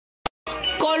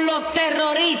con los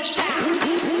terroristas.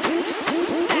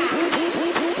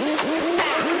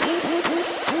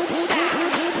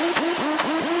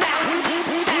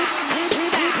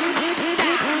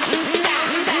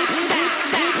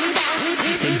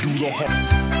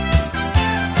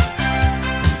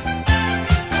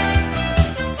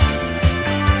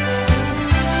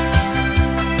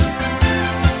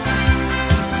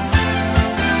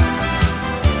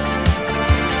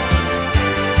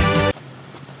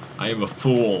 I am a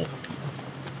fool.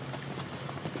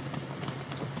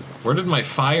 Where did my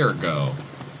fire go?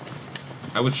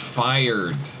 I was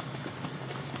fired.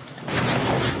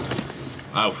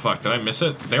 Oh fuck, did I miss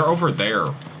it? They're over there.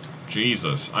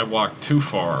 Jesus, I walked too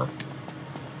far.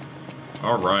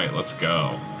 Alright, let's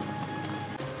go.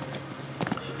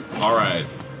 Alright.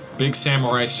 Big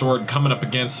samurai sword coming up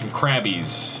against some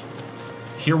crabbies.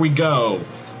 Here we go.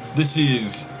 This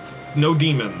is no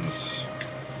demons.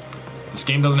 This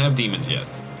game doesn't have demons yet.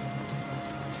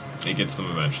 It gets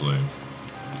them eventually.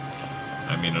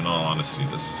 I mean, in all honesty,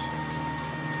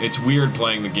 it's weird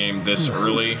playing the game this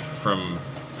early from...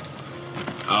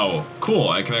 Oh, cool,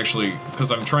 I can actually...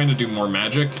 Because I'm trying to do more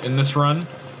magic in this run.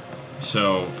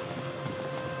 So...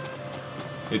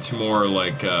 It's more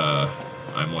like,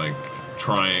 I'm, like,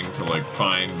 trying to, like,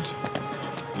 find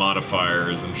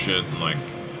modifiers and shit, and, like...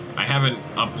 I haven't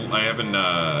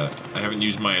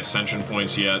used my ascension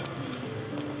points yet.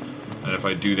 And if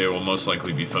I do, they will most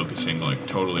likely be focusing, like,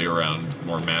 totally around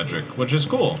more magic, which is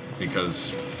cool,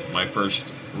 because my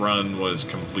first run was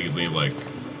completely, like,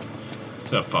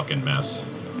 it's a fucking mess.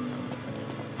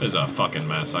 It's a fucking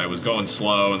mess. I was going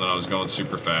slow, and then I was going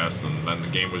super fast, and then the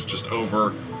game was just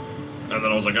over, and then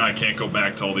I was like, I can't go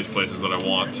back to all these places that I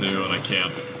want to, and I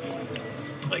can't,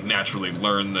 like, naturally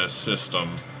learn this system.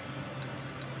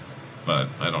 But,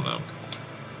 I don't know.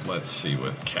 Let's see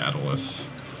with Catalyst.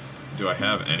 Do I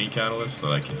have any catalysts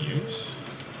that I can use?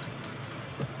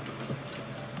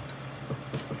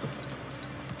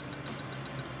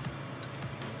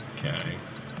 Okay.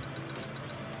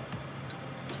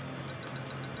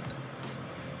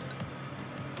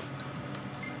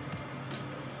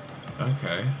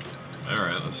 Okay.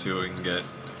 Alright, let's see what we can get.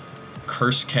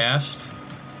 Curse Cast.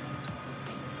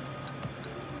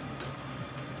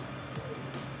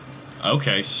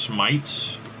 Okay,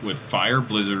 smites with fire,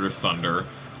 blizzard, or thunder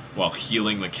while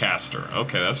healing the caster.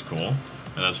 Okay, that's cool. And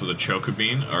that's with a Choco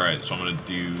Bean. Alright, so I'm gonna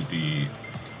do the...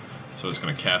 So it's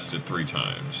gonna cast it 3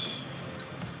 times.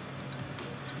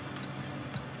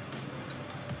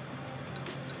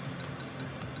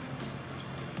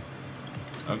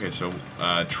 Okay, so,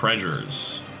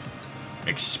 treasures.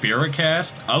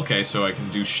 Expericast? Okay, so I can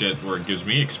do shit where it gives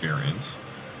me experience.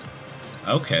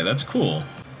 Okay, that's cool.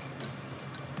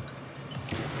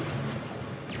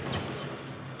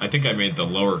 I think I made the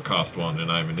lower cost one,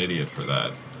 and I'm an idiot for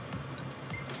that.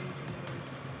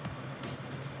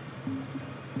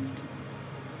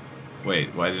 Wait,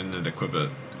 why didn't it equip it?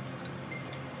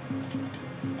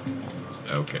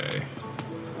 Okay.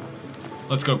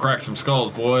 Let's go crack some skulls,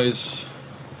 boys.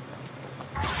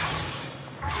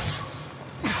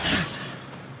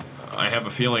 I have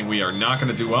a feeling we are not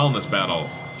going to do well in this battle.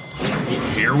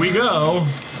 Here we go.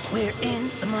 We're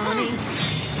in the morning.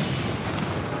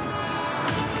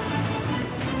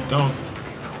 Dump.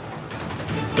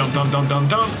 Dump, dump, dump, dump,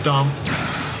 dump, dump.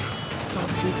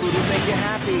 Thought seafood would make you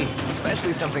happy,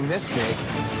 especially something this big.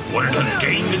 What it has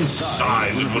gained in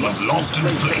size, it will have lost in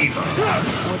flavor.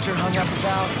 What you're hung up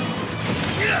about?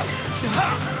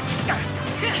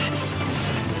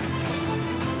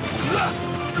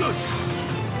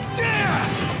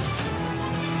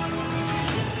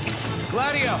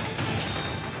 Gladio!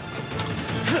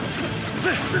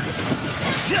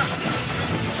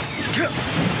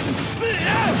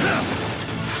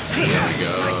 There we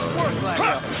go. Nice work,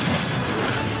 Gladio.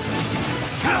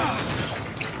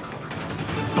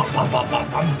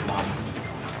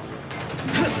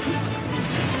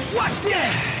 Watch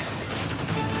this!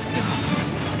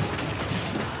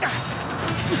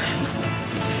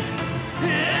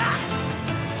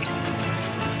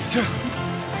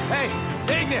 Hey,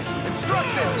 Ignis,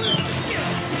 instructions!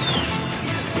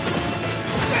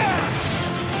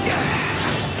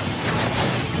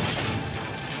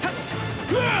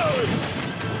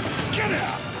 Get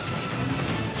out!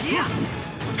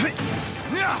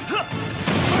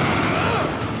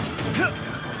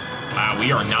 Wow,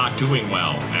 we are not doing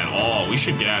well at all. We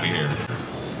should get out of here.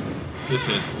 This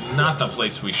is not the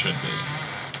place we should be.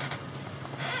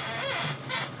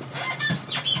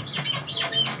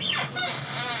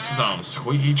 Some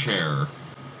squeaky chair.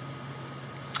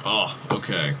 Oh,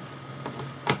 okay.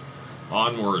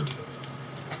 Onward.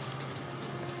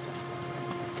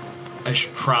 I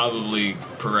should probably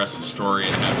progress the story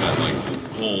and have that, like,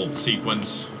 whole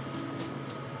sequence.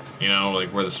 You know, like,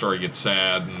 where the story gets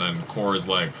sad, and then Cora's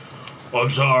like, I'm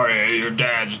sorry, your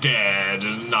dad's dead,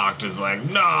 and Noctis like,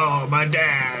 no, my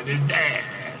dad is dead.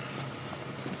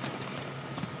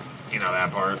 You know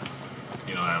that part?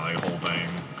 You know that, like, whole thing?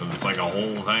 Because it's like a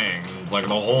whole thing. It's like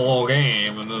the whole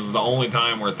game, and this is the only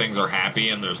time where things are happy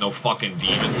and there's no fucking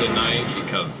demons at night,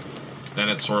 because then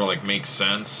it sort of, like, makes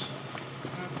sense.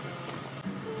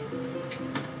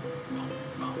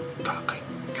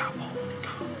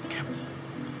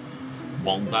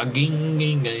 Bonga ging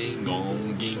ging ging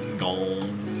gong ging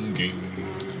gong ging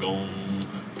gong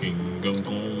ging gong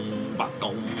gong ba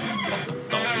gong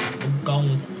ba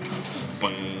gong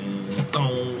bang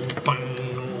gong bang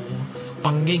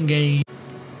bang ging ging.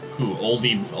 Who,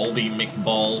 oldie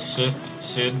McBall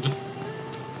Sid?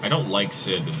 I don't like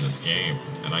Sid in this game,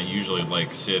 and I usually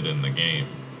like Sid in the game.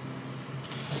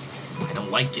 I don't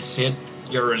like you, Sid.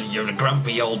 You're a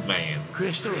grumpy old man.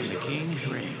 Crystal and the King's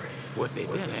Ring. What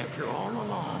they've been after all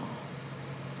along.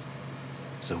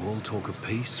 So all talk of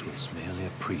peace was merely a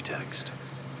pretext.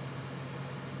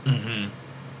 Mm-hmm.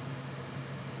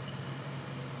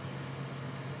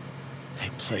 They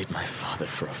played my father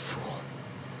for a fool.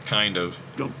 Kind of.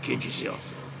 Don't kid yourself.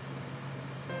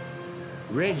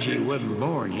 Reggie wasn't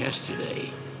born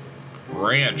yesterday.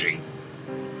 Reggie.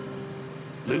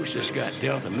 Lucius got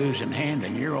dealt a losing hand,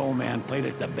 and your old man played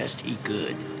it the best he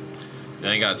could.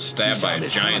 Then he got stabbed by a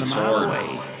giant sword.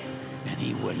 Away, and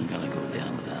he wasn't gonna go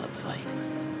down without a fight.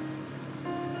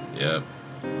 Yep.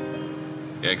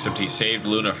 Yeah, except he saved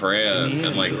Luna Freya,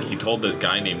 and like he told this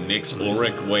guy named Nix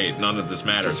Ulrich, wait, none of this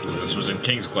matters because this was in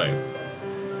Kingsclave.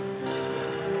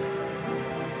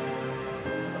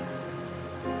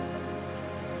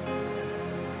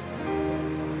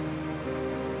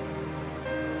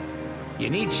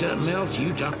 You need something else,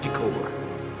 you talk to Cora.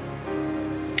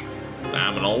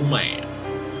 I'm an old man.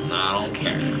 I don't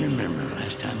care. I can't even remember the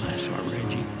last time I saw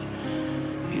Reggie.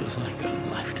 Feels like a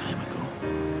lifetime ago.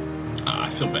 I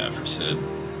feel bad for Sid.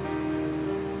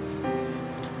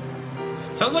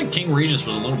 Sounds like King Regis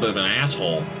was a little bit of an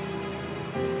asshole.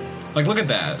 Like, look at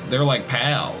that. They're like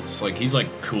pals. Like, he's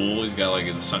like cool. He's got like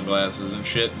his sunglasses and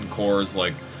shit. And Cora's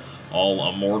like all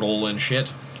immortal and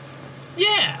shit.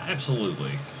 Yeah,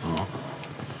 absolutely.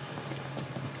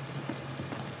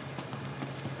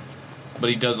 But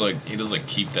he does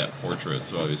keep that portrait,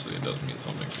 so obviously it does mean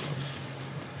something to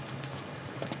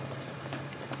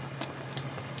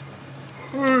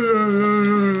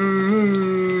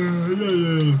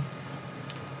him.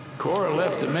 Cora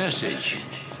left a message.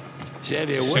 Said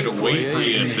he'll wait for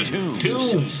you in the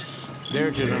tombs. They're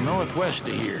to the northwest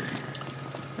of here.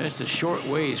 That's a short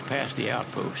ways past the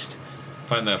outpost.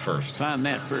 Find that first. Find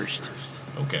that first.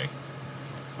 Okay.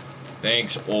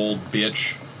 Thanks, old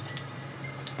bitch.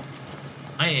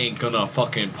 I ain't gonna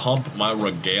fucking pump my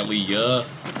regalia.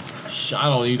 I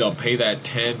don't need to pay that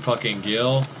 10 fucking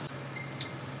gil.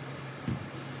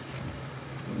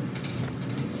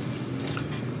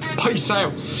 Peace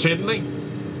out, Sydney.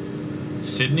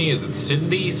 Sydney? Is it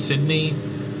Cindy? Sydney?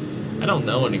 I don't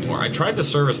know anymore. I tried to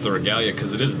service the regalia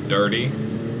because it is dirty,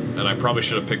 and I probably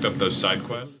should have picked up those side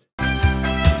quests.